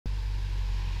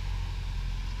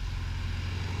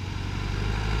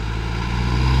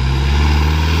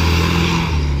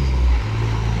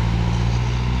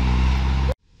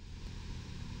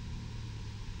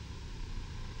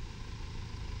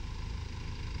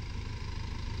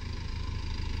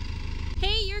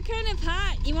you're kind of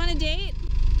hot. You want a date?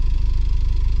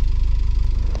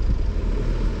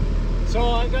 So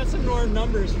I've got some more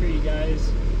numbers for you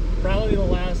guys. Probably the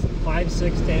last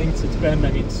 5-6 tanks it's been,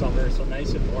 I mean summer, so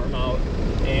nice and warm out.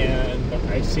 And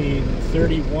I've seen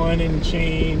 31 and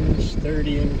change,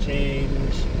 30 and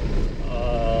change,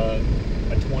 a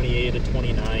 28, a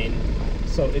 29.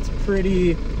 So it's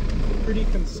pretty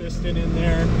consistent in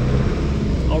there.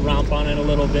 I'll romp on it a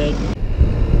little bit.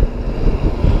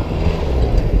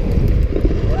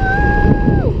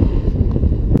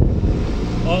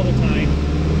 All the time.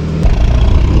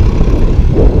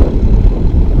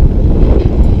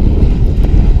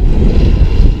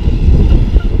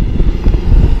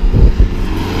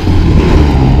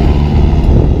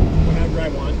 Whenever I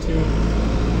want to.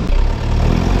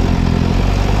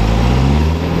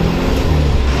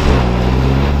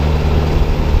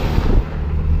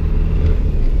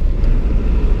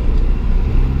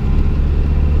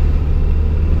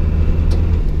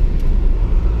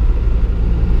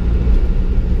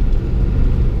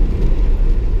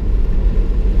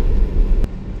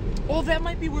 Oh, that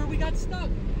might be where we got stuck.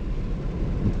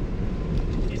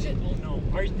 Is it? Oh no,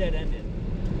 ours dead ended.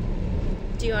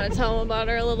 Do you want to tell them about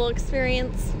our little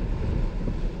experience?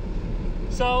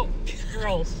 So,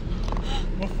 girls,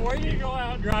 before you go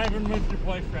out driving with your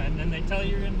boyfriend and they tell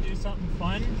you you're going to do something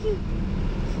fun,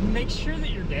 make sure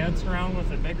that your dad's around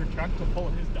with a bigger truck to pull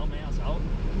his dumb ass out.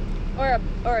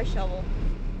 Or a shovel.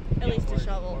 At least a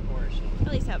shovel. Or a shovel.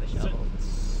 At least have a shovel.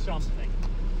 Something.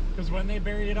 Because when they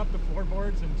bury it up to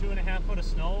floorboards and 2.5 foot of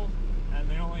snow and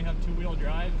they only have 2-wheel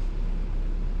drive,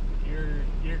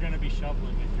 you're going to be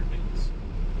shoveling with your boots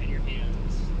and your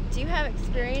hands. Do you have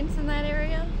experience in that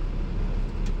area?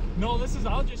 No, this is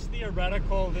all just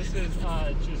theoretical. This is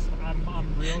just,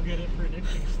 I'm real good at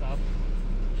predicting stuff.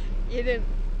 You didn't,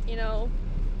 you know,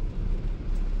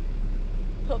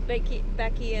 put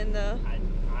Becky in the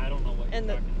I don't know what in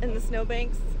the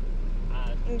snowbanks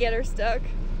and get her stuck.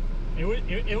 It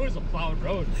was a plowed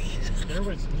road.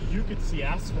 You could see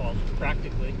asphalt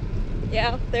practically.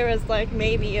 Yeah, there was like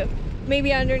maybe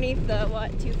underneath the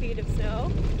 2 feet of snow.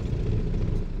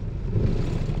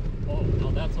 Oh,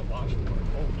 no, that's a washboard.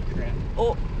 Holy crap.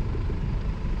 Oh.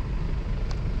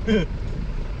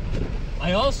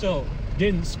 I also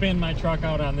didn't spin my truck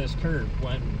out on this curb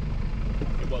when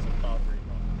it wasn't plowed very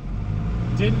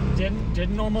well.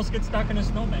 Didn't almost get stuck in a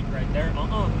snowbank right there.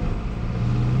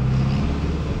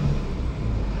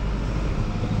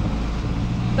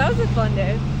 That was a fun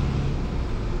day.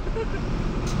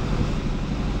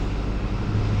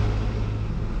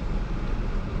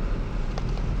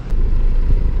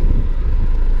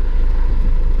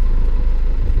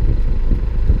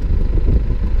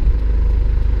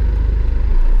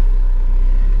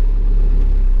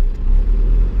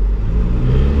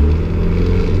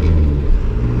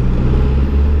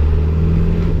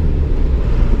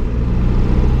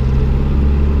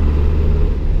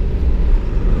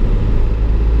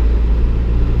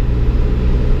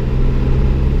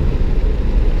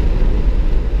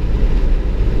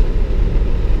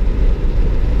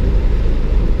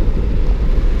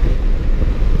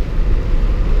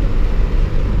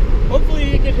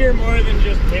 Hear more than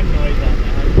just pin noise on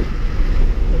that.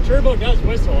 The turbo does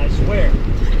whistle, I swear.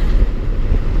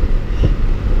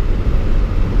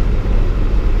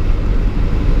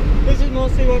 This is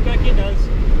mostly what Becky does.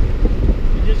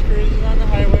 She just cruises on the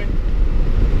highway.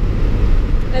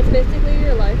 That's basically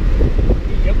your life.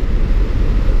 Yep.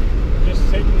 Just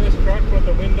sit in this truck with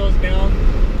the windows down,